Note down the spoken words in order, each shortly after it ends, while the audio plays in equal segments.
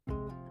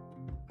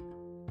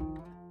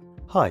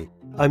Hi,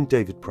 I'm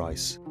David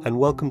Price, and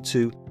welcome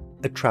to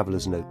A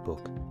Traveller's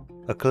Notebook,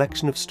 a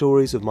collection of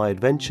stories of my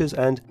adventures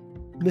and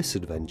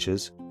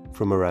misadventures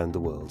from around the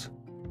world.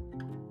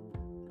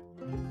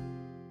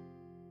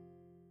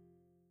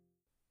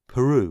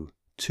 Peru,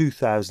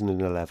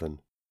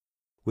 2011.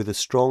 With a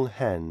strong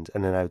hand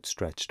and an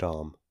outstretched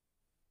arm.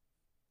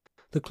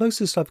 The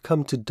closest I've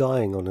come to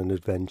dying on an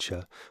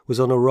adventure was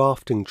on a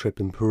rafting trip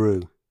in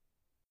Peru.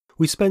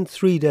 We spent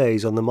 3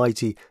 days on the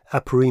mighty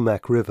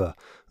Apurimac River,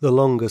 the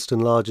longest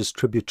and largest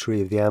tributary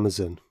of the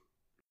Amazon.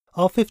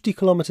 Our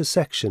 50-kilometre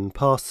section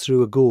passed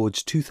through a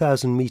gorge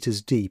 2,000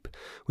 metres deep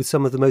with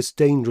some of the most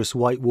dangerous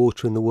white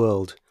water in the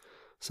world,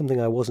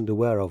 something I wasn't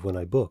aware of when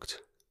I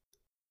booked.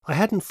 I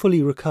hadn't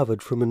fully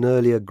recovered from an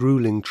earlier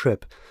gruelling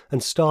trip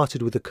and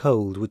started with a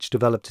cold which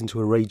developed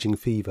into a raging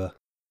fever.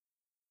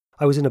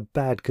 I was in a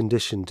bad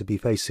condition to be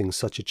facing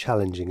such a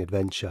challenging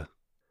adventure.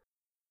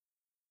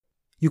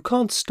 You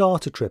can't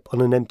start a trip on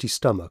an empty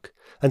stomach,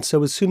 and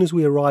so as soon as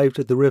we arrived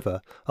at the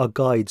river, our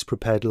guides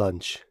prepared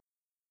lunch.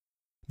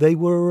 They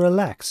were a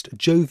relaxed,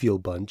 jovial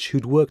bunch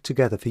who'd worked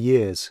together for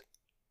years.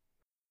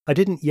 I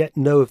didn't yet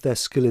know of their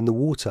skill in the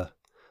water,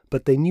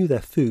 but they knew their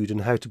food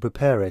and how to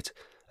prepare it,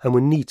 and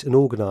were neat and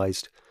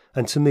organised,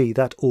 and to me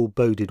that all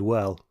boded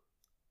well.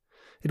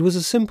 It was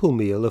a simple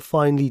meal of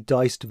finely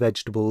diced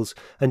vegetables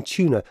and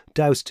tuna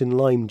doused in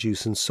lime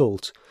juice and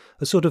salt,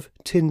 a sort of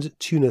tinned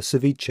tuna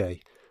ceviche,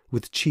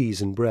 with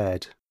cheese and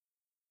bread.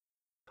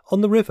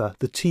 On the river,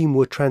 the team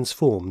were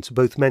transformed,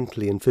 both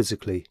mentally and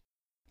physically.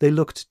 They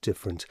looked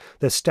different,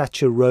 their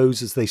stature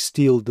rose as they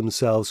steeled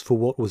themselves for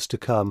what was to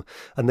come,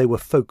 and they were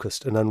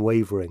focused and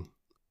unwavering.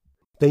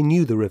 They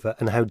knew the river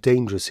and how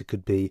dangerous it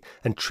could be,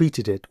 and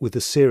treated it with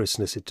the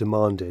seriousness it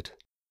demanded.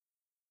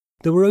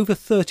 There were over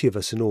 30 of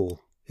us in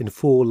all, in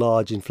 4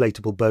 large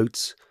inflatable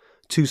boats,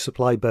 2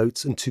 supply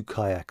boats and 2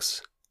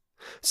 kayaks.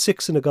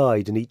 6 and a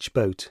guide in each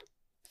boat.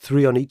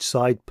 3 on each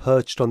side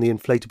perched on the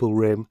inflatable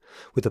rim,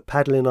 with a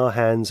paddle in our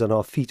hands and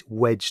our feet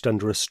wedged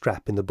under a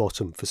strap in the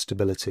bottom for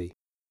stability.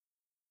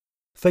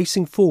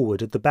 Facing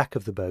forward at the back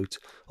of the boat,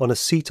 on a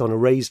seat on a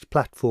raised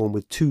platform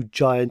with 2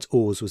 giant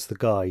oars, was the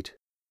guide.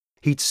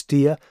 He'd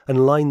steer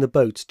and line the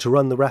boat to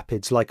run the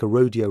rapids like a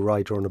rodeo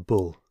rider on a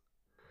bull.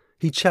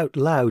 He'd shout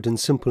loud and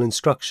simple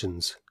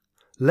instructions.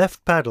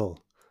 Left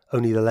paddle,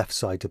 only the left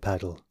side to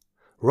paddle.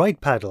 Right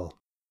paddle.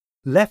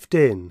 Left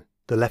in,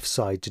 the left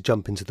side to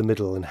jump into the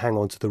middle and hang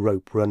onto the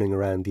rope running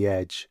around the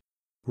edge.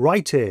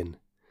 Right in,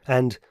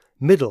 and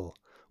middle,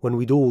 when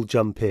we'd all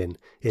jump in,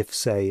 if,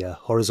 say, a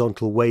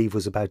horizontal wave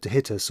was about to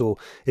hit us, or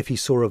if he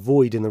saw a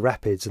void in the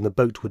rapids and the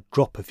boat would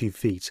drop a few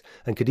feet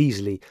and could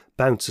easily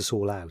bounce us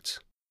all out.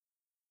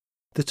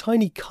 The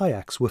tiny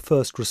kayaks were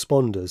first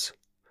responders.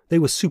 They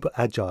were super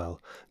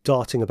agile,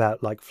 darting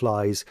about like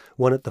flies,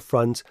 one at the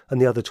front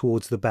and the other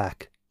towards the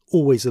back,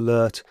 always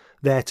alert,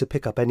 there to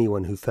pick up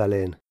anyone who fell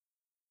in.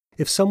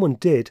 If someone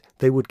did,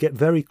 they would get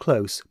very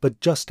close, but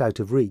just out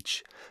of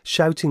reach,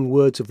 shouting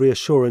words of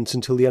reassurance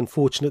until the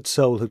unfortunate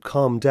soul had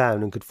calmed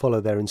down and could follow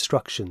their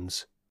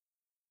instructions.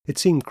 It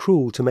seemed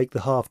cruel to make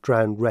the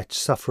half-drowned wretch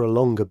suffer a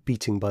longer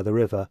beating by the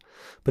river,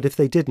 but if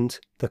they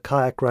didn't, the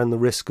kayak ran the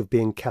risk of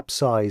being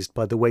capsized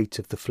by the weight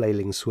of the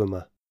flailing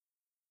swimmer.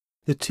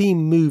 The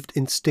team moved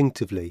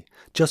instinctively,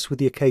 just with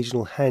the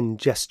occasional hand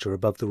gesture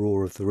above the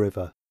roar of the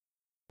river.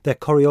 Their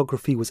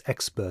choreography was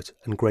expert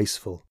and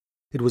graceful.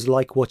 It was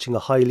like watching a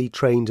highly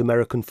trained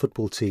American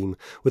football team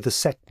with a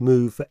set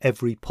move for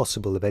every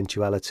possible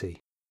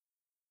eventuality.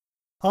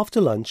 After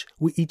lunch,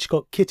 we each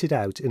got kitted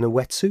out in a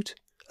wetsuit,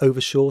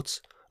 overshorts,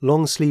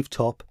 long-sleeve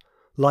top,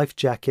 life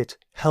jacket,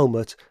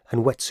 helmet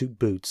and wetsuit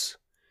boots.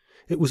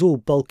 It was all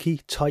bulky,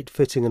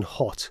 tight-fitting and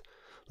hot,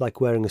 like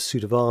wearing a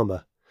suit of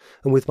armour,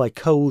 and with my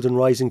cold and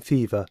rising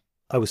fever,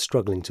 I was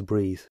struggling to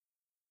breathe.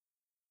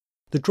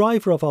 The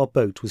driver of our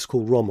boat was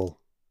called Rommel,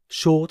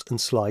 short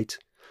and slight,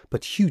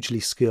 but hugely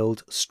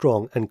skilled,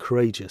 strong and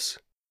courageous.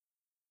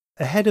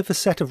 Ahead of a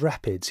set of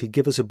rapids he'd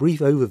give us a brief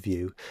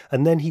overview,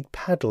 and then he'd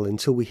paddle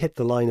until we hit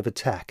the line of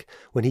attack,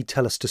 when he'd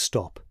tell us to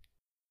stop.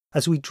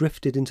 As we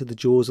drifted into the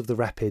jaws of the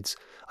rapids,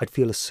 I'd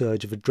feel a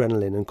surge of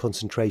adrenaline and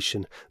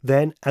concentration.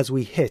 Then, as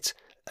we hit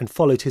and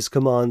followed his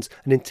commands,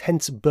 an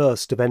intense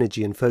burst of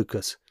energy and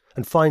focus.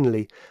 And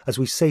finally, as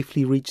we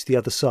safely reached the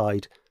other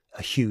side,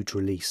 a huge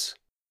release.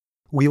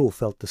 We all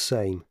felt the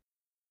same.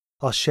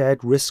 Our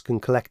shared risk and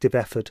collective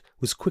effort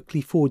was quickly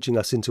forging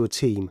us into a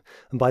team,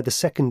 and by the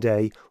second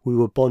day we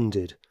were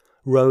bonded,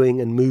 rowing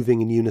and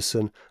moving in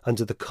unison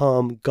under the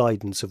calm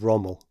guidance of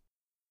Rommel.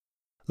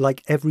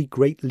 Like every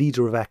great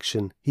leader of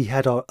action, he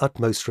had our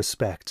utmost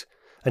respect,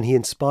 and he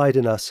inspired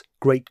in us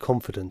great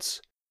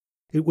confidence.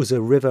 It was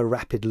a river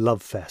rapid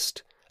love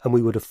fest, and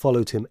we would have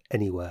followed him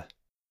anywhere.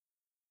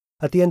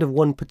 At the end of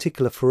one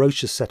particular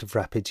ferocious set of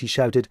rapids he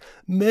shouted,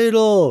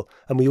 "Middle!"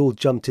 and we all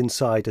jumped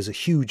inside as a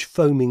huge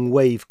foaming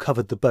wave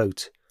covered the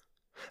boat.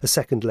 A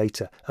second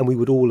later, and we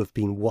would all have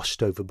been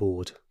washed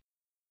overboard.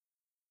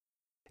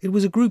 It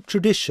was a group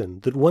tradition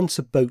that once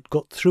a boat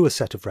got through a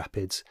set of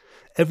rapids,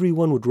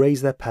 everyone would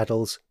raise their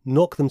paddles,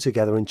 knock them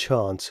together and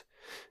chant.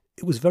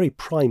 It was very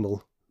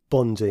primal,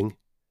 bonding,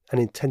 and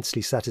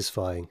intensely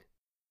satisfying.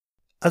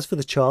 As for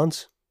the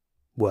chant,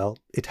 well,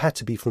 it had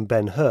to be from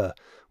Ben-Hur,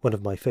 one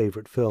of my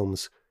favourite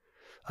films.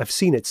 I've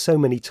seen it so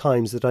many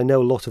times that I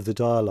know a lot of the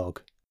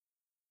dialogue.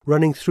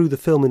 Running through the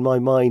film in my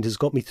mind has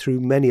got me through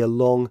many a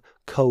long,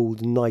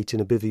 cold night in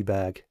a bivvy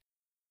bag.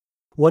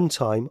 One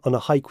time, on a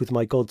hike with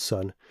my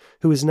godson,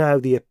 who is now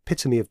the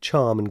epitome of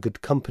charm and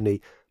good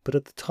company, but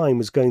at the time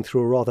was going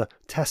through a rather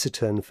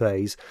taciturn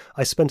phase,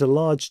 I spent a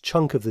large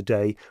chunk of the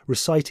day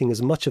reciting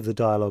as much of the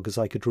dialogue as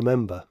I could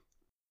remember.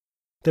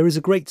 There is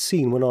a great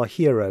scene when our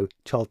hero,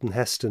 Charlton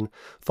Heston,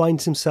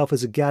 finds himself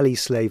as a galley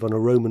slave on a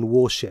Roman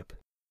warship.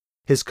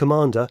 His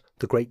commander,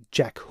 the great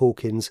Jack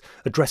Hawkins,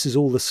 addresses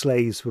all the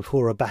slaves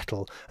before a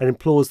battle and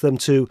implores them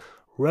to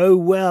row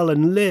well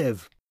and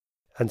live.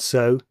 And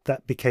so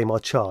that became our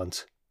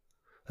chant.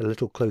 A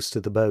little close to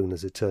the bone,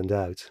 as it turned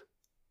out.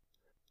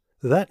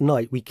 That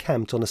night we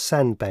camped on a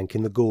sandbank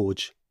in the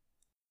gorge.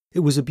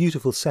 It was a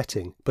beautiful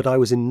setting, but I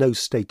was in no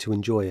state to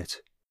enjoy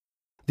it.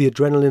 The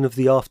adrenaline of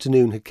the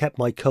afternoon had kept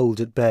my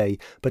cold at bay,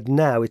 but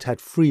now it had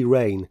free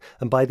rein,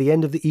 and by the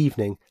end of the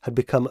evening had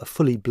become a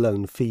fully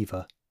blown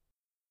fever.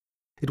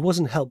 It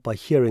wasn't helped by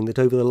hearing that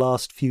over the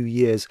last few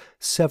years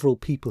several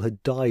people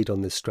had died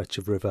on this stretch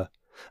of river,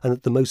 and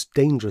that the most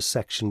dangerous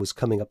section was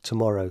coming up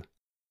tomorrow.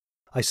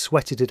 I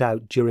sweated it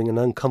out during an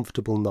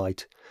uncomfortable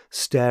night,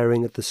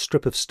 staring at the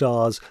strip of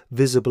stars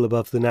visible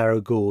above the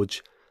narrow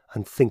gorge,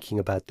 and thinking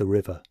about the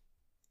river.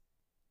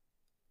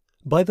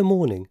 By the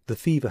morning the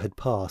fever had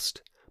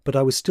passed, but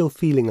I was still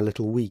feeling a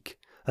little weak,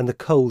 and the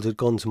cold had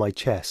gone to my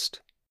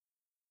chest.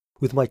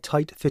 With my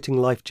tight-fitting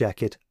life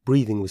jacket,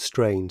 breathing was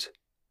strained.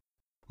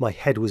 My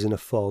head was in a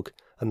fog,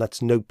 and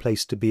that's no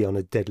place to be on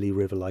a deadly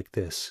river like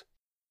this.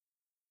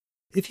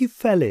 If you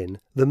fell in,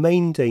 the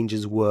main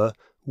dangers were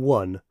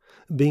 1.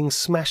 Being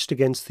smashed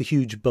against the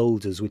huge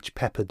boulders which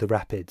peppered the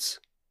rapids.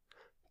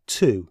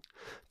 2.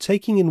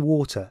 Taking in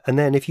water, and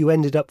then, if you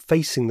ended up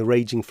facing the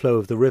raging flow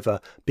of the river,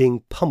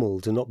 being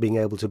pummeled and not being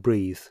able to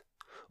breathe.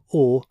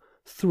 Or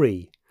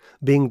 3.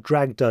 Being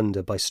dragged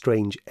under by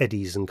strange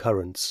eddies and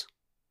currents.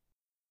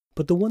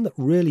 But the one that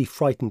really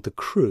frightened the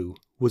crew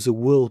was a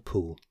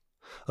whirlpool,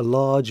 a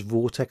large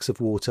vortex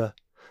of water,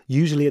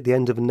 usually at the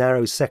end of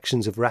narrow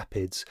sections of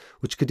rapids,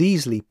 which could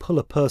easily pull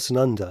a person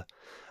under,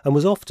 and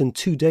was often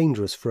too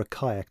dangerous for a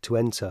kayak to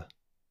enter.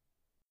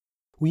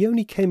 We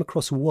only came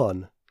across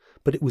one,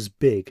 but it was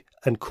big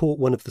and caught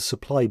one of the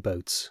supply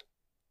boats.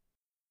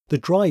 The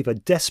driver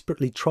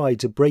desperately tried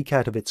to break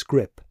out of its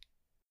grip.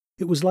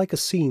 It was like a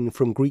scene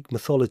from Greek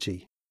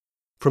mythology,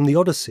 from the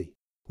Odyssey,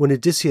 when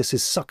Odysseus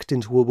is sucked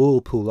into a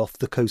whirlpool off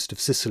the coast of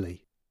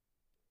Sicily.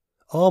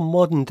 Our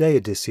modern-day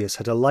Odysseus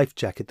had a life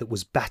jacket that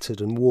was battered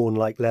and worn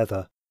like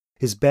leather.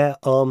 His bare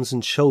arms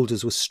and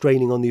shoulders were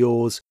straining on the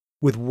oars.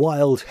 With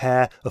wild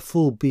hair, a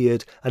full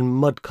beard, and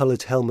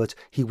mud-coloured helmet,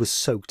 he was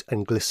soaked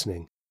and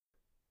glistening.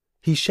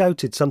 He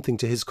shouted something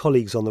to his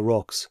colleagues on the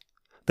rocks.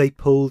 They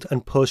pulled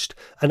and pushed,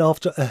 and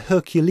after a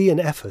Herculean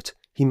effort,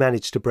 he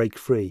managed to break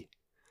free.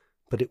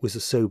 But it was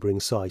a sobering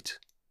sight.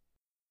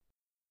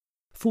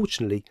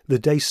 Fortunately, the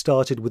day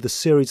started with a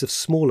series of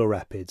smaller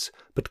rapids,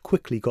 but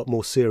quickly got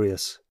more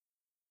serious.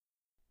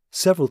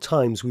 Several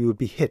times we would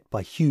be hit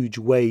by huge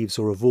waves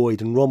or a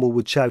void, and Rommel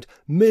would shout,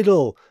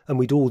 "Middle!" and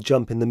we'd all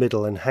jump in the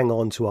middle and hang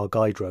on to our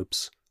guide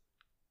ropes.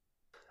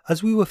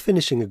 As we were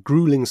finishing a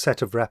gruelling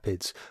set of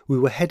rapids, we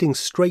were heading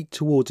straight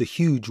towards a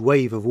huge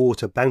wave of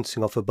water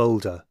bouncing off a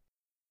boulder.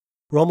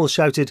 Rommel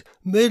shouted,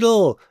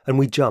 "Middle!" and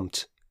we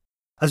jumped.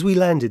 As we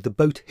landed, the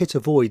boat hit a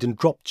void and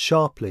dropped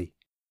sharply.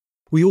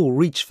 We all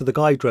reached for the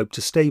guide rope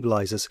to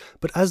stabilise us,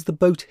 but as the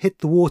boat hit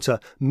the water,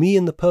 me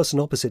and the person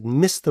opposite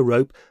missed the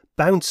rope,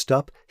 bounced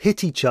up,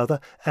 hit each other,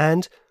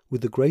 and,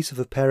 with the grace of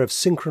a pair of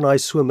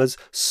synchronised swimmers,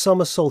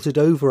 somersaulted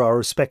over our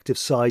respective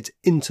sides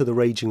into the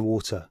raging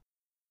water.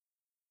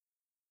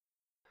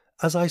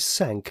 As I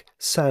sank,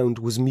 sound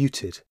was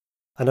muted,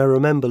 and I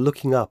remember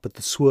looking up at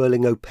the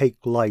swirling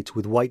opaque light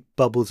with white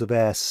bubbles of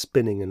air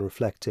spinning and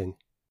reflecting.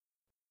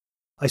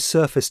 I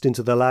surfaced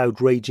into the loud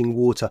raging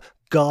water,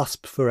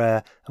 gasped for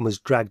air, and was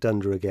dragged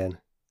under again.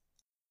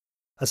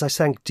 As I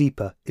sank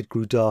deeper, it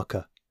grew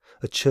darker,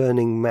 a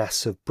churning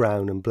mass of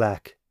brown and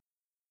black.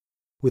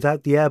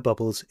 Without the air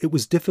bubbles, it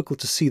was difficult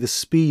to see the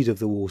speed of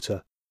the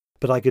water,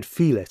 but I could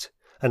feel it,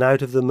 and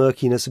out of the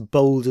murkiness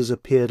boulders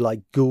appeared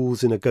like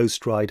ghouls in a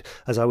ghost ride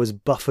as I was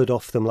buffered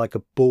off them like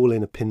a ball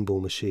in a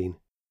pinball machine.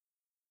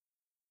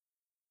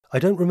 I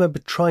don't remember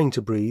trying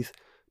to breathe,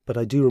 but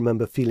I do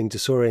remember feeling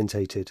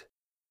disorientated.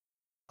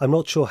 I'm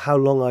not sure how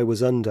long I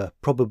was under,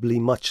 probably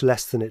much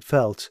less than it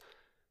felt,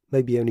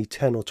 maybe only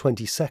 10 or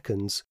 20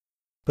 seconds,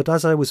 but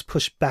as I was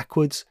pushed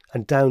backwards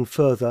and down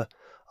further,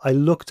 I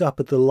looked up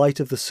at the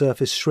light of the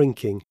surface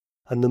shrinking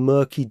and the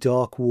murky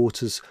dark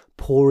waters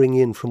pouring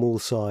in from all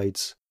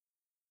sides.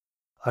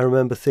 I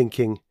remember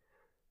thinking,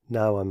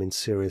 now I'm in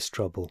serious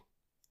trouble.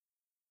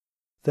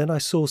 Then I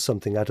saw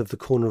something out of the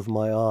corner of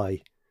my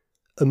eye,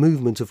 a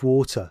movement of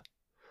water,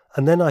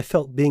 and then I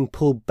felt being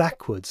pulled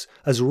backwards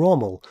as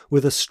Rommel,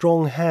 with a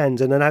strong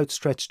hand and an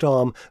outstretched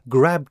arm,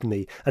 grabbed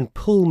me and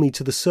pulled me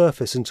to the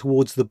surface and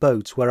towards the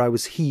boat, where I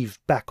was heaved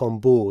back on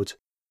board.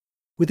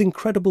 With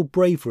incredible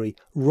bravery,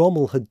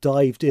 Rommel had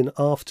dived in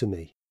after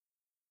me.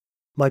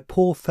 My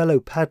poor fellow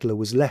paddler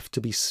was left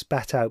to be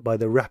spat out by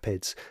the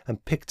rapids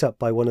and picked up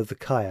by one of the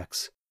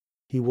kayaks.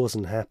 He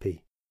wasn't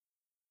happy.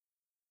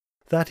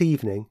 That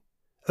evening,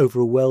 over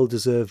a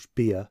well-deserved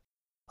beer,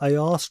 I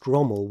asked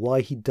Rommel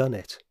why he'd done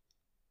it.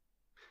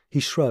 He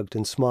shrugged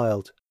and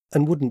smiled,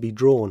 and wouldn't be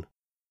drawn.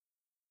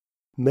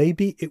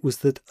 Maybe it was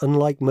that,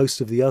 unlike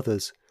most of the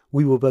others,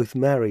 we were both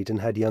married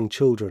and had young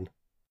children.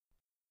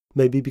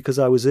 Maybe because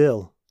I was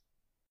ill.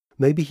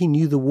 Maybe he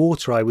knew the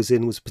water I was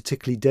in was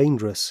particularly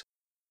dangerous.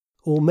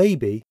 Or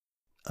maybe,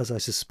 as I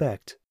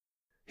suspect,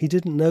 he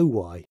didn't know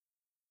why.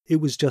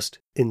 It was just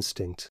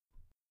instinct.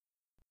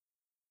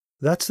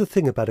 That's the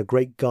thing about a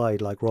great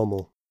guide like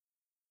Rommel.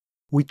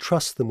 We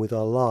trust them with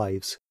our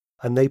lives,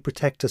 and they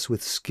protect us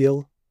with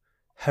skill,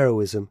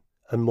 heroism,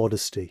 and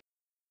modesty.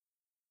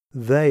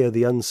 They are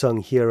the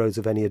unsung heroes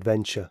of any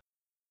adventure.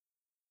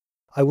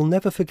 I will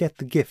never forget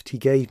the gift he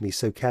gave me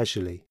so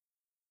casually,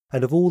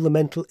 and of all the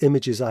mental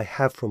images I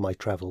have from my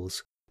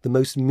travels, the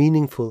most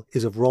meaningful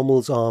is of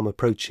Rommel's arm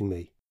approaching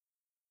me,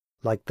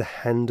 like the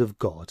hand of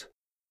God.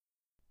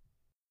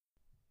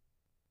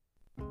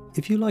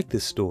 If you like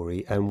this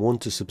story and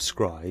want to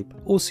subscribe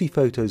or see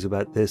photos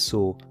about this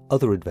or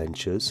other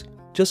adventures,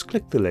 just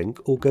click the link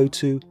or go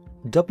to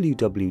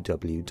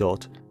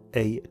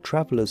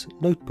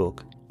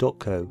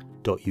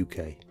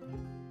www.atravelersnotebook.co.uk.